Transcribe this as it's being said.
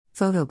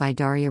Photo by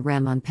Daria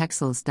Rem on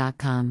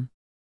Pexels.com.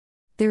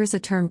 There is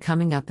a term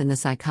coming up in the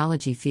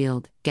psychology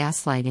field,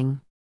 gaslighting.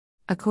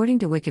 According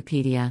to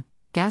Wikipedia,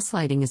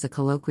 gaslighting is a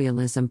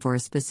colloquialism for a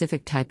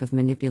specific type of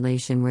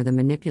manipulation where the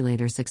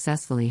manipulator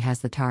successfully has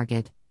the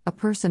target, a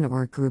person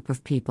or a group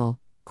of people,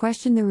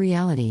 question their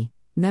reality,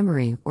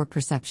 memory, or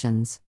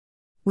perceptions.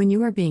 When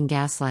you are being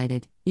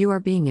gaslighted, you are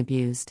being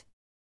abused.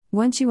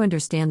 Once you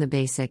understand the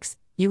basics,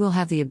 you will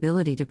have the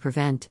ability to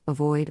prevent,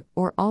 avoid,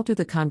 or alter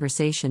the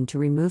conversation to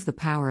remove the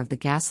power of the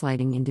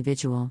gaslighting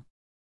individual.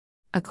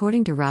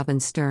 According to Robin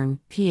Stern,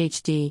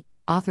 Ph.D.,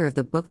 author of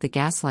the book The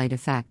Gaslight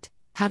Effect,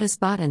 How to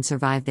Spot and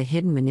Survive the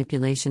Hidden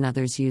Manipulation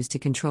Others Use to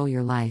Control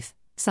Your Life,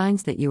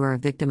 signs that you are a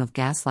victim of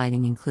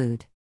gaslighting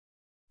include: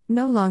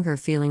 no longer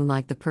feeling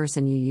like the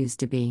person you used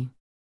to be.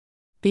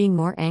 Being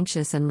more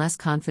anxious and less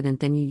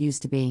confident than you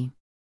used to be.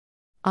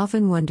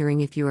 Often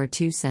wondering if you are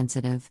too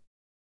sensitive.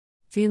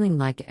 Feeling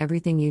like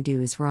everything you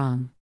do is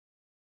wrong.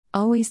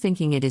 Always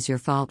thinking it is your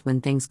fault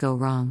when things go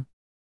wrong.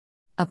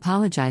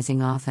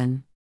 Apologizing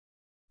often.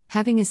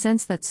 Having a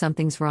sense that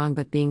something's wrong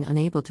but being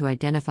unable to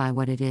identify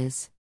what it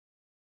is.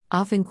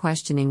 Often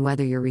questioning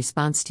whether your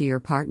response to your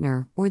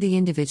partner, or the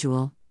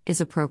individual, is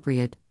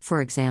appropriate,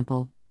 for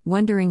example,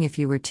 wondering if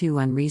you were too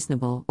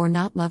unreasonable or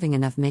not loving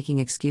enough, making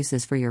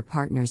excuses for your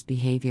partner's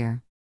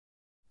behavior.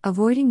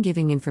 Avoiding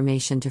giving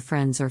information to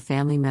friends or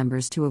family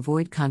members to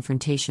avoid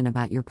confrontation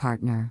about your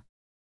partner.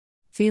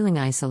 Feeling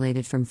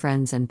isolated from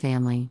friends and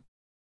family.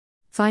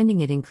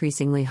 Finding it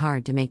increasingly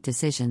hard to make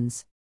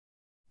decisions.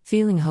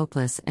 Feeling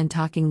hopeless and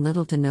taking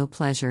little to no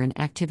pleasure in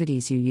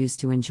activities you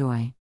used to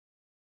enjoy.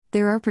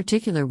 There are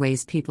particular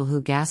ways people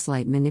who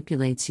gaslight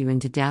manipulates you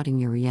into doubting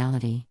your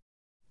reality.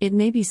 It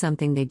may be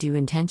something they do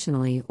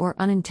intentionally or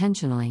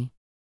unintentionally.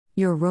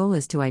 Your role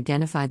is to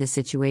identify the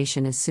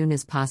situation as soon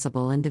as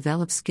possible and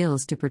develop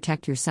skills to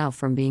protect yourself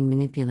from being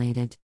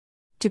manipulated.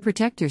 To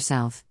protect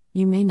yourself,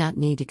 you may not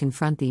need to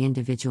confront the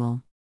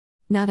individual.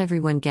 Not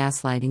everyone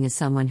gaslighting is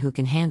someone who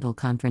can handle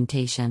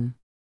confrontation.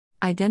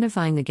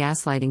 Identifying the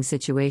gaslighting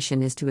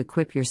situation is to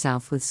equip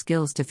yourself with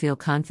skills to feel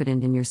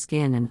confident in your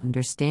skin and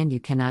understand you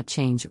cannot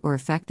change or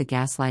affect the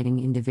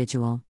gaslighting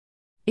individual.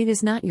 It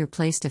is not your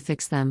place to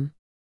fix them.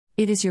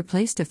 It is your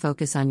place to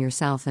focus on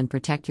yourself and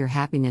protect your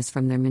happiness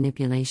from their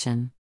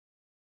manipulation.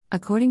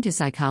 According to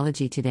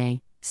Psychology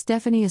Today,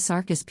 Stephanie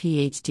Asarkis,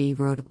 Ph.D.,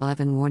 wrote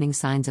 11 warning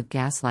signs of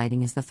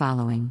gaslighting as the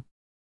following.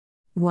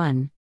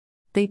 1.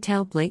 They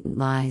tell blatant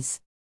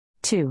lies.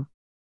 2.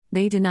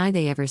 They deny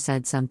they ever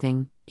said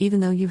something,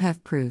 even though you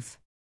have proof.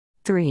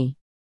 3.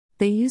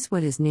 They use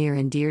what is near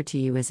and dear to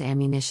you as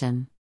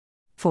ammunition.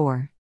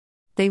 4.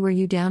 They wear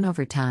you down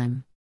over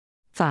time.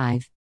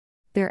 5.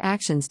 Their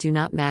actions do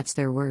not match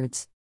their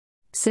words.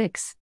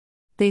 6.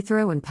 They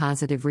throw in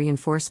positive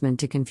reinforcement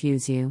to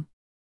confuse you.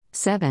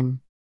 7.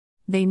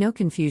 They know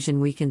confusion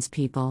weakens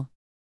people.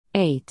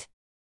 8.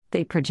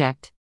 They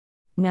project.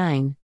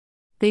 9.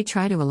 They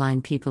try to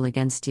align people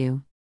against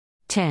you.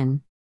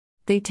 10.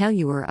 They tell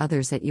you or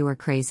others that you are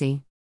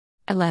crazy.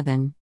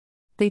 11.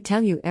 They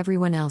tell you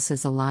everyone else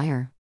is a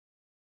liar.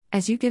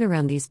 As you get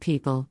around these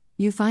people,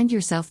 you find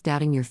yourself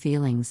doubting your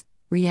feelings,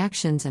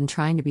 reactions, and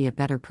trying to be a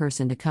better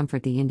person to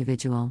comfort the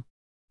individual.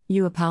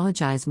 You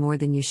apologize more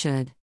than you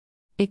should.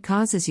 It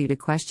causes you to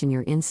question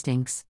your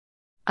instincts.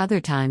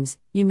 Other times,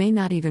 you may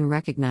not even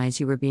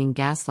recognize you were being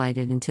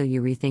gaslighted until you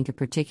rethink a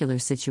particular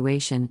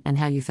situation and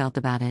how you felt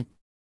about it.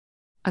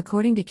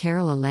 According to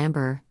Carola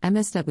Lambert,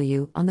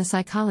 MSW, on the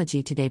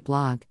Psychology Today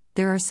blog,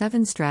 there are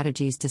 7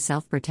 strategies to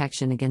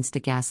self-protection against a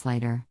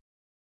gaslighter.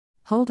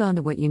 Hold on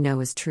to what you know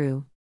is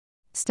true.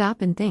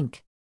 Stop and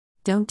think.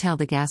 Don't tell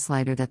the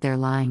gaslighter that they're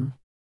lying.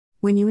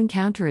 When you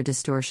encounter a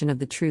distortion of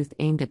the truth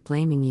aimed at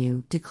blaming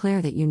you,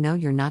 declare that you know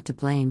you're not to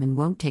blame and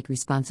won't take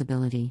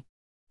responsibility.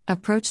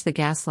 Approach the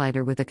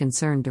gaslighter with a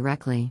concern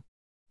directly.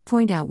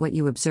 Point out what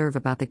you observe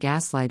about the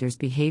gaslighter's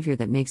behavior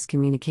that makes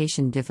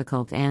communication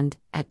difficult and,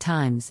 at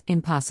times,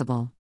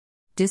 impossible.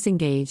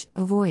 Disengage,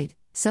 avoid,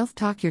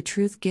 self-talk your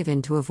truth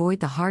given to avoid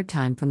the hard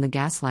time from the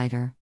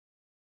gaslighter.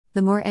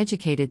 The more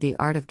educated the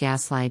art of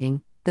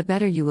gaslighting, the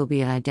better you will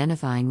be at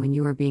identifying when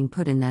you are being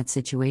put in that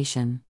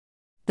situation.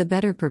 The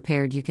better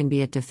prepared you can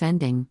be at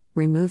defending,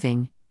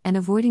 removing, and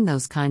avoiding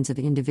those kinds of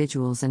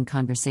individuals and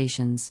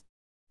conversations.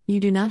 You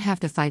do not have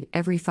to fight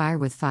every fire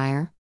with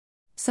fire.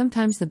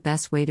 Sometimes the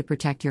best way to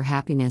protect your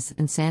happiness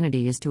and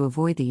sanity is to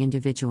avoid the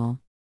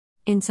individual.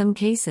 In some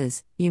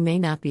cases, you may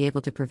not be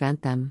able to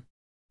prevent them.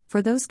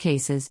 For those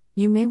cases,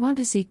 you may want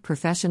to seek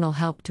professional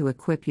help to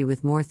equip you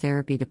with more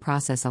therapy to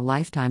process a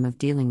lifetime of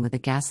dealing with a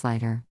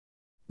gaslighter.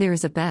 There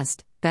is a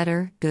best,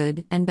 better,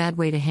 good, and bad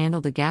way to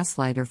handle the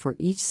gaslighter for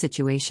each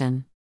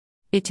situation.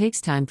 It takes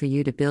time for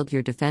you to build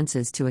your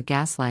defenses to a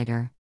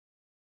gaslighter.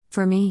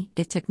 For me,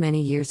 it took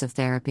many years of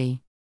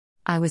therapy.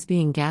 I was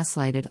being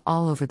gaslighted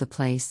all over the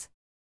place.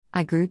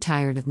 I grew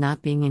tired of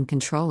not being in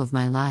control of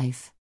my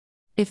life.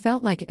 It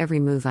felt like every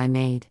move I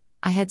made,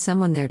 I had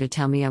someone there to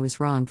tell me I was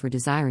wrong for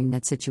desiring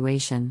that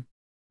situation.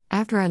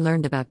 After I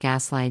learned about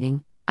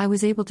gaslighting, I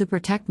was able to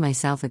protect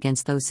myself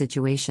against those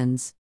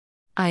situations.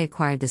 I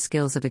acquired the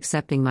skills of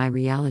accepting my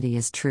reality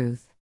as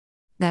truth.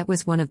 That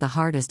was one of the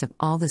hardest of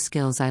all the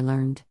skills I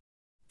learned.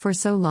 For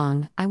so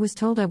long, I was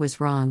told I was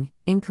wrong,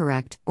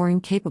 incorrect, or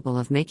incapable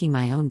of making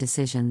my own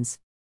decisions.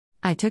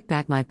 I took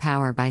back my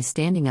power by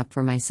standing up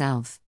for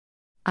myself.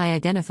 I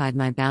identified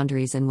my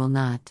boundaries and will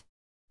not.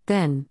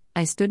 Then,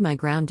 I stood my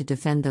ground to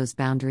defend those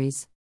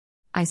boundaries.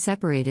 I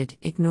separated,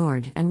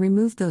 ignored, and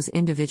removed those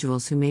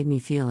individuals who made me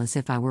feel as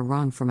if I were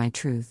wrong for my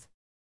truth.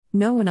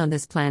 No one on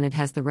this planet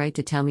has the right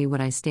to tell me what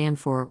I stand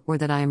for or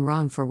that I am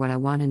wrong for what I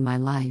want in my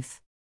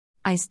life.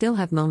 I still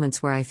have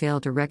moments where I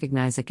fail to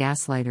recognize a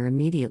gaslighter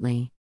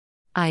immediately.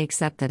 I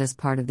accept that as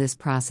part of this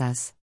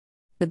process.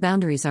 The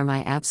boundaries are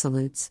my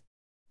absolutes.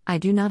 I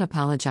do not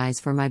apologize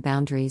for my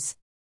boundaries.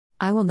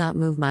 I will not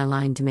move my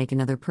line to make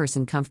another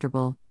person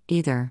comfortable,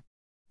 either.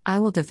 I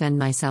will defend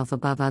myself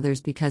above others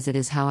because it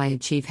is how I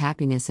achieve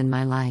happiness in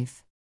my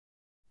life.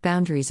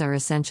 Boundaries are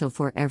essential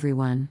for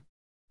everyone.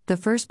 The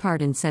first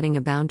part in setting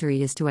a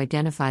boundary is to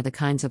identify the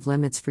kinds of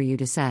limits for you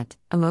to set: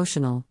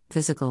 emotional,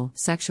 physical,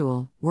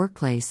 sexual,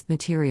 workplace,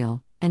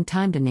 material, and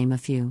time, to name a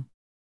few.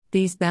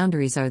 These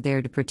boundaries are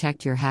there to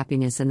protect your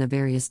happiness in the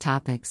various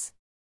topics.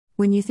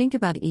 When you think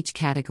about each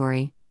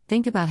category,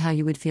 think about how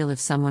you would feel if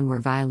someone were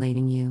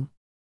violating you.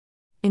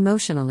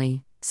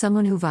 Emotionally,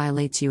 someone who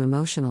violates you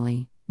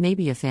emotionally may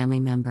be a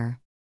family member.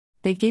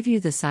 They give you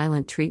the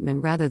silent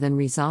treatment rather than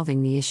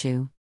resolving the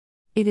issue.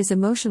 It is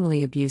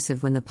emotionally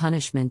abusive when the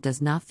punishment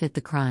does not fit the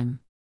crime.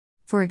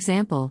 For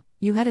example,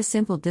 you had a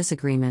simple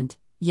disagreement,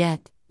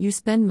 yet, you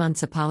spend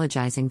months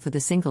apologizing for the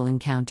single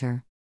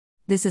encounter.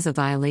 This is a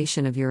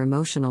violation of your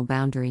emotional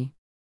boundary.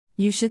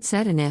 You should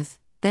set an if,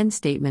 then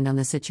statement on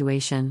the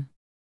situation.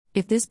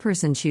 If this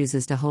person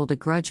chooses to hold a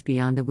grudge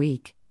beyond a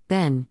week,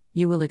 then,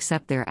 you will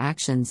accept their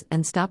actions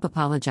and stop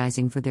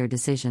apologizing for their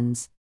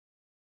decisions.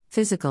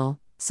 Physical.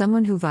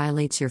 Someone who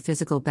violates your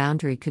physical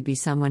boundary could be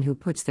someone who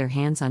puts their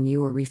hands on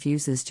you or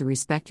refuses to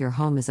respect your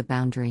home as a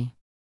boundary.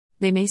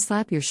 They may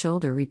slap your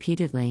shoulder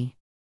repeatedly.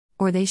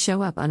 Or they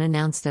show up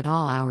unannounced at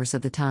all hours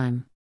of the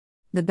time.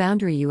 The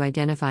boundary you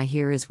identify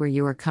here is where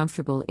you are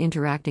comfortable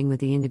interacting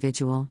with the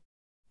individual.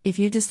 If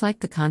you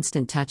dislike the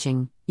constant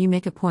touching, you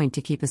make a point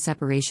to keep a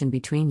separation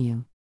between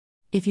you.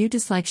 If you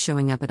dislike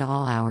showing up at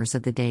all hours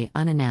of the day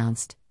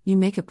unannounced, you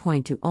make a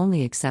point to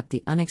only accept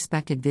the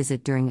unexpected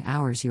visit during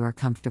hours you are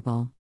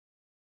comfortable.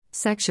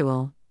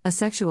 Sexual. A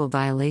sexual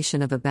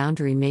violation of a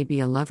boundary may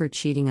be a lover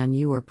cheating on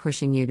you or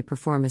pushing you to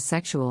perform a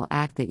sexual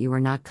act that you are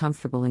not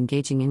comfortable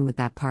engaging in with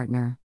that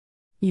partner.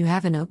 You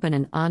have an open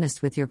and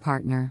honest with your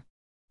partner.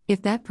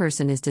 If that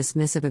person is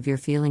dismissive of your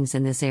feelings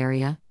in this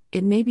area,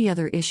 it may be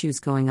other issues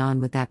going on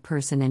with that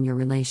person and your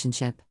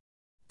relationship.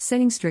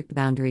 Setting strict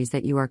boundaries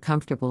that you are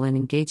comfortable in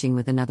engaging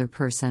with another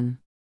person.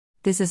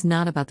 This is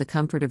not about the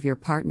comfort of your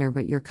partner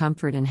but your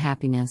comfort and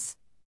happiness.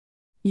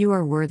 You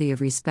are worthy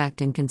of respect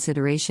and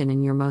consideration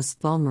in your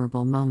most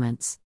vulnerable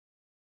moments.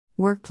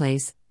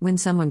 Workplace. When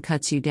someone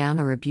cuts you down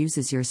or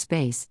abuses your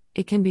space,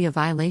 it can be a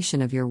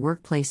violation of your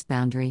workplace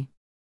boundary.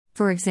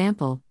 For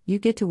example, you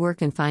get to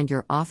work and find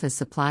your office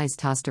supplies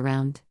tossed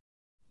around.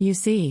 You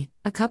see,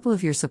 a couple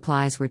of your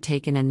supplies were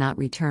taken and not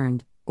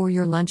returned, or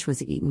your lunch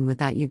was eaten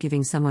without you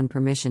giving someone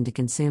permission to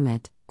consume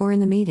it, or in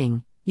the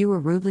meeting, you were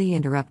rudely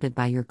interrupted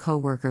by your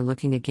coworker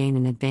looking to gain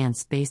an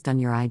advance based on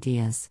your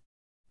ideas.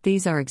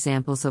 These are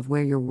examples of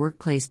where your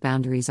workplace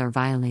boundaries are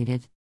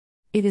violated.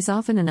 It is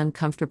often an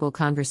uncomfortable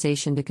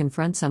conversation to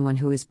confront someone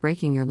who is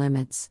breaking your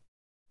limits.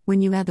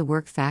 When you add the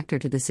work factor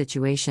to the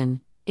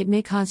situation, it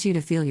may cause you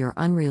to feel you're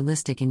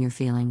unrealistic in your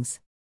feelings.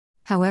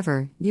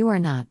 However, you are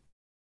not.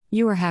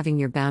 You are having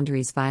your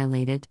boundaries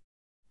violated.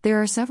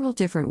 There are several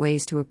different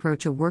ways to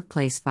approach a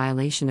workplace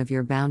violation of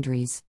your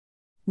boundaries.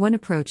 One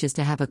approach is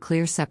to have a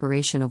clear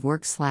separation of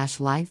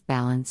work/life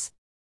balance.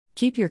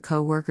 Keep your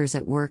coworkers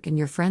at work and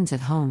your friends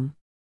at home.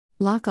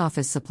 Lock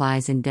office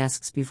supplies in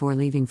desks before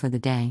leaving for the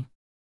day.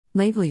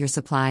 Label your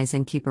supplies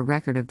and keep a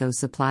record of those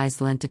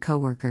supplies lent to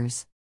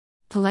coworkers.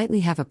 Politely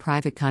have a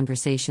private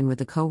conversation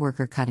with a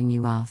coworker cutting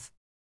you off.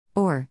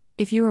 Or,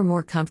 if you are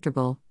more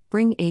comfortable,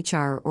 bring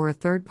HR or a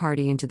third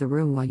party into the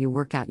room while you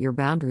work out your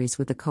boundaries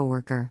with the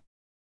coworker.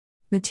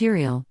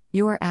 Material.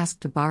 You are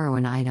asked to borrow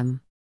an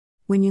item.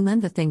 When you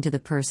lend the thing to the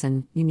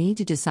person, you need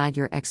to decide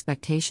your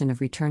expectation of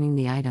returning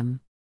the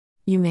item.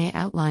 You may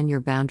outline your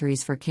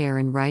boundaries for care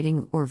in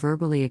writing or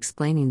verbally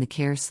explaining the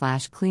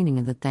care/cleaning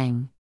of the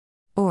thing.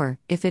 Or,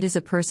 if it is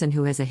a person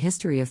who has a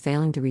history of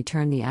failing to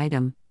return the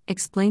item,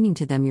 explaining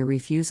to them your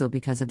refusal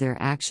because of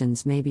their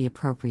actions may be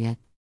appropriate.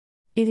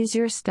 It is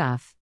your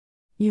stuff.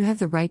 You have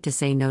the right to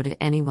say no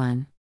to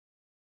anyone.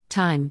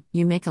 Time.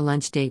 You make a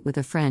lunch date with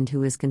a friend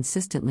who is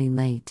consistently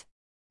late.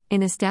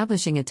 In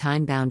establishing a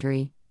time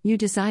boundary, you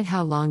decide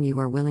how long you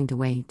are willing to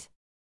wait.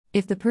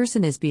 If the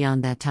person is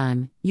beyond that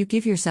time, you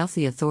give yourself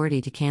the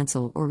authority to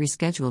cancel or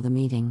reschedule the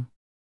meeting.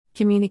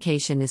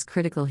 Communication is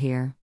critical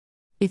here.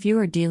 If you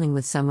are dealing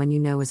with someone you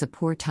know is a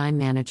poor time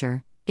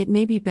manager, it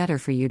may be better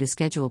for you to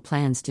schedule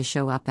plans to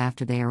show up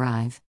after they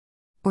arrive.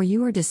 Or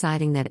you are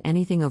deciding that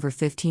anything over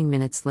 15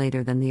 minutes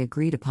later than the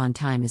agreed upon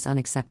time is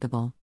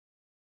unacceptable.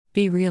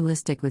 Be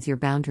realistic with your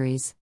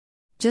boundaries.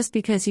 Just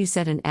because you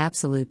set an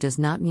absolute does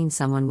not mean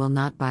someone will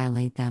not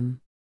violate them.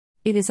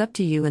 It is up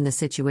to you in the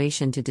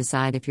situation to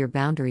decide if your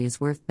boundary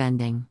is worth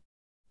bending.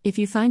 If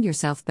you find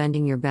yourself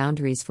bending your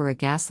boundaries for a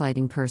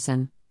gaslighting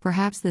person,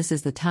 perhaps this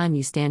is the time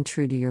you stand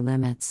true to your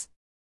limits.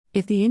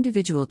 If the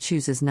individual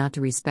chooses not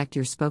to respect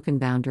your spoken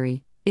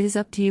boundary, it is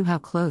up to you how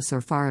close or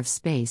far of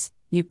space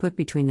you put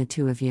between the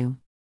two of you.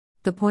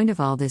 The point of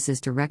all this is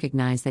to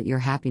recognize that your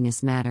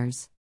happiness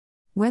matters.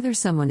 Whether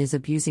someone is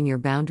abusing your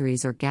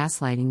boundaries or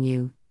gaslighting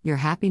you, your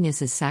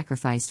happiness is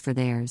sacrificed for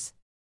theirs.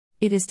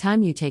 It is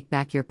time you take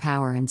back your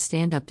power and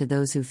stand up to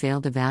those who fail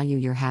to value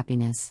your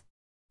happiness.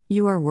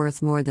 You are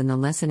worth more than the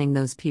lessening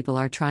those people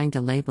are trying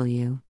to label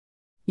you.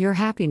 Your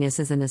happiness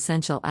is an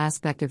essential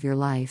aspect of your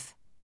life.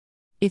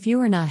 If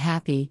you are not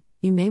happy,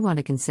 you may want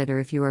to consider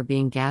if you are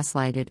being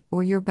gaslighted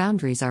or your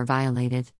boundaries are violated.